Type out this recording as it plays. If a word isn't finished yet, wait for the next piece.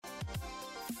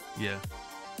Yeah.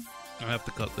 I have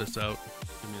to cut this out.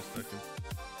 Give me a second.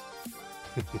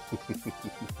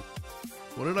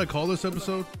 What did I call this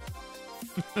episode?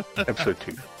 Episode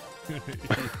 2.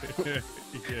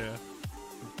 Yeah.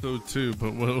 Episode 2,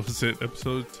 but what was it?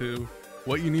 Episode 2.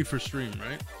 What you need for stream,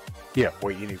 right? Yeah,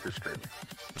 what you need for stream.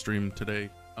 Stream today.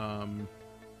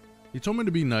 He told me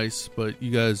to be nice, but you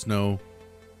guys know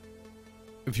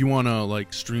if you want to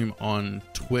like stream on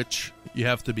Twitch, you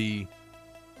have to be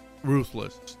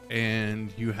ruthless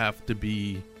and you have to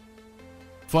be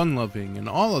fun loving and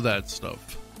all of that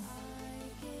stuff.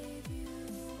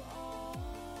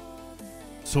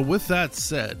 So with that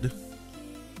said,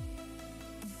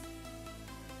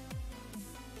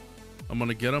 I'm going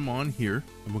to get him on here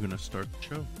and we're going to start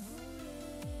the show.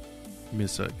 Give me a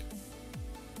sec.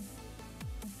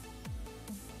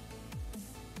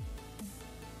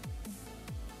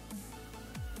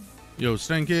 Yo,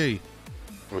 Stanky.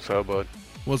 What's up, bud?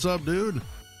 What's up, dude?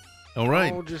 All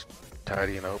right. Oh, just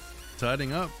tidying up.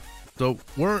 Tidying up. So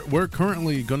we're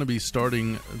currently going to be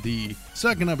starting the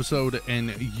second episode,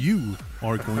 and you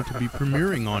are going to be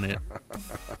premiering on it.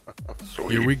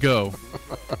 Sweet. Here we go.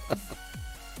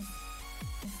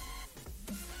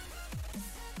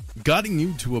 Guiding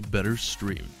you to a better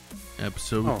stream.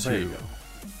 Episode 2. There you go.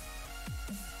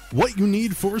 What you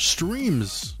need for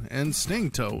streams. And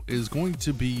Stankto is going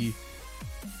to be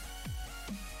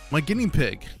my guinea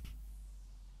pig.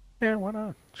 Yeah, why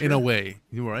not? Sure. In a way.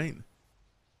 You right?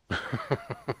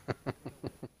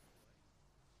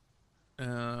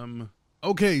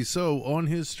 Okay, so on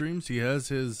his streams, he has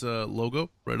his logo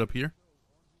right up here.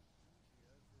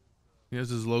 He has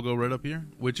his logo right up here,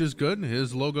 which is good.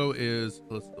 His logo is,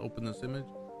 let's open this image.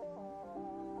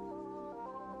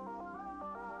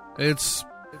 It's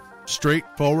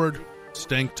straightforward,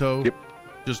 Stankto. Yep.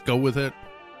 Just go with it.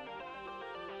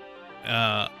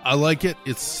 I like it.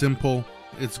 It's simple.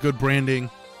 It's good branding.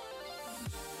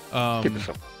 Give it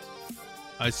some.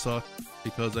 I suck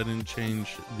because I didn't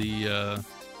change the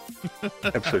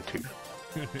Episode 2.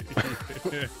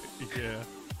 Yeah.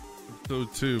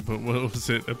 Episode 2, but what was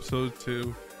it? Episode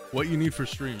 2. What you need for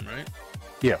stream, right?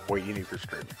 Yeah, what you need for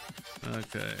stream.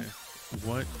 Okay.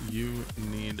 What you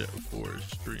need for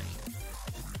stream.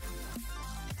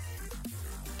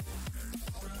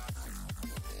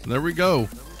 There we go.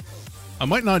 I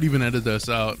might not even edit this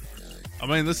out. I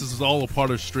mean, this is all a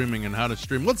part of streaming and how to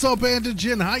stream. What's up,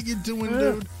 Antigen? How you doing,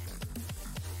 dude?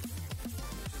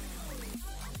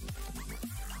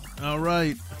 All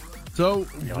right. So,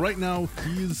 right now,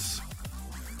 he's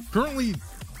currently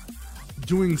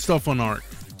doing stuff on Ark.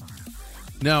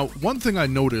 Now, one thing I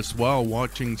noticed while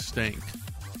watching Stank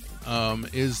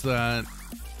is that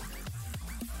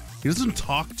he doesn't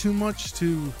talk too much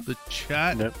to the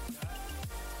chat. Nope.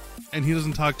 And he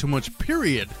doesn't talk too much,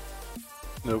 period.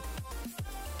 Nope.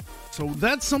 So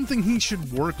that's something he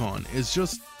should work on, is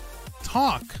just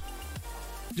talk.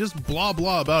 Just blah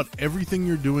blah about everything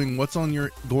you're doing, what's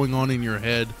going on in your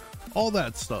head, all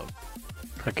that stuff.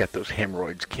 I got those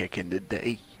hemorrhoids kicking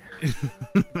today.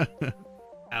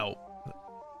 Ow.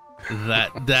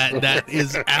 That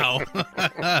is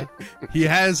ow. He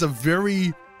has a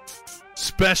very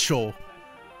special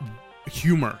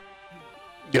humor.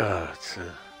 It's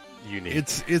unique.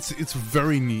 It's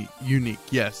very neat, unique.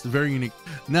 Yes, very unique.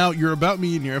 Now, your About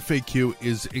Me and your FAQ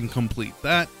is incomplete.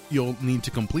 That, you'll need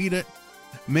to complete it.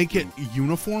 Make it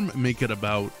uniform. Make it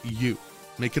about you.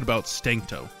 Make it about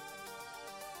Stankto.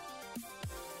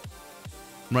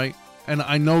 Right? And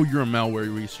I know you're a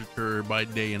malware researcher by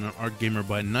day and an art gamer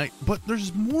by night, but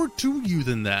there's more to you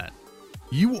than that.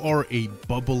 You are a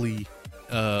bubbly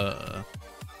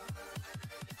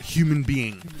human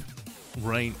being,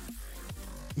 right?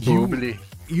 Bubbly.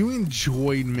 You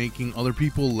enjoy making other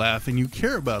people laugh, and you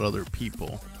care about other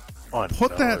people. Oh,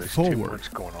 Put that there's forward. Too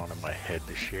much going on in my head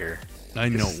to share. I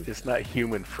know. It's not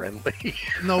human friendly.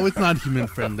 No, it's not human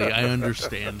friendly. I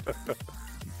understand.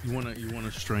 You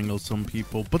wanna strangle some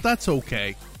people, but that's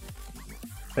okay.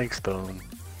 Thanks, Tom.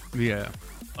 Yeah.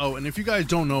 Oh, and if you guys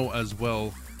don't know as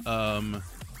well,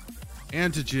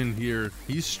 Antigen here,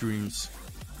 he streams.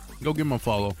 Go give him a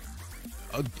follow.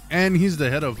 And he's the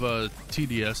head of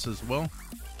TDS as well.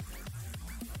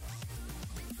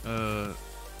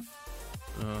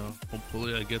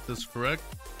 Hopefully I get this correct.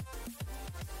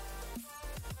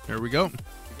 Here we go.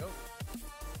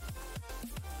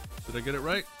 Did I get it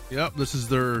right? Yep, this is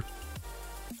their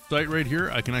site right here.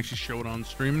 I can actually show it on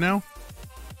stream now.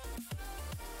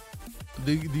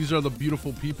 These are the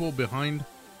beautiful people behind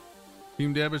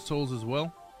Team Damage Souls as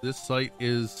well. This site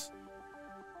is...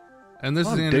 And this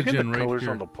is Antigen right colors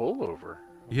here. On the pullover.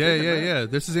 Yeah.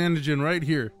 This is Antigen right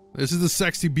here. This is the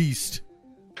sexy beast.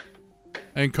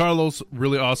 And Carlos,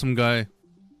 really awesome guy.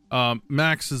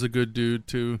 Max is a good dude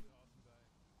too.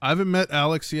 I haven't met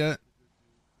Alex yet,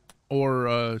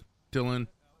 or Dylan,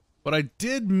 but I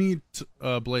did meet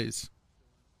Blaze.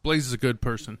 Blaze is a good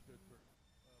person.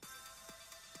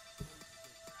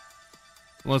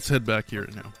 Let's head back here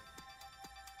now.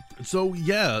 So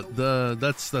yeah,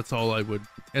 that's all I would,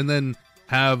 and then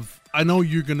I know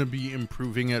you're gonna be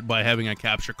improving it by having a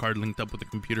capture card linked up with the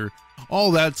computer.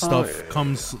 All that stuff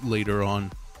comes later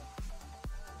on.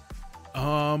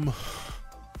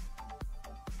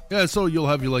 Yeah, so you'll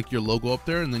have your logo up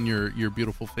there, and then your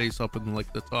beautiful face up in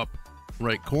like the top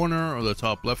right corner or the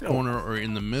top left corner or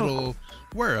in the middle,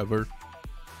 wherever.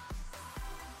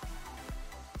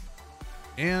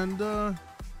 And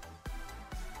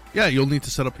yeah, you'll need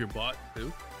to set up your bot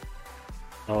too.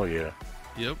 Oh yeah.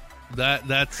 Yep.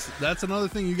 That's another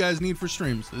thing you guys need for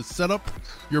streams is set up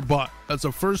your bot. That's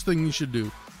the first thing you should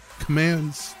do.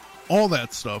 Commands, all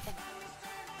that stuff.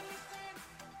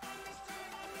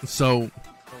 So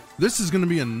this is going to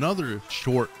be another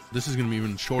short. This is going to be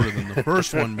even shorter than the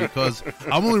first one because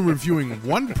I'm only reviewing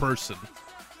one person.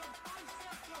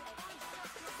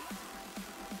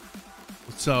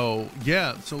 So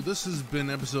yeah, so this has been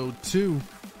episode 2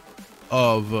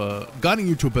 of Guiding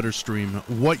You to a Better Stream,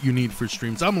 what you need for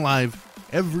streams. I'm live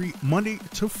every Monday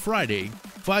to Friday,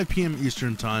 5 p.m.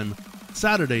 Eastern Time,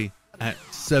 Saturday at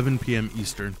 7 p.m.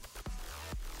 Eastern.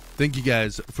 Thank you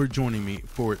guys for joining me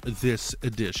for this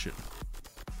edition.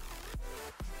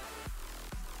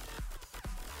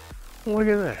 Look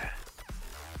at that.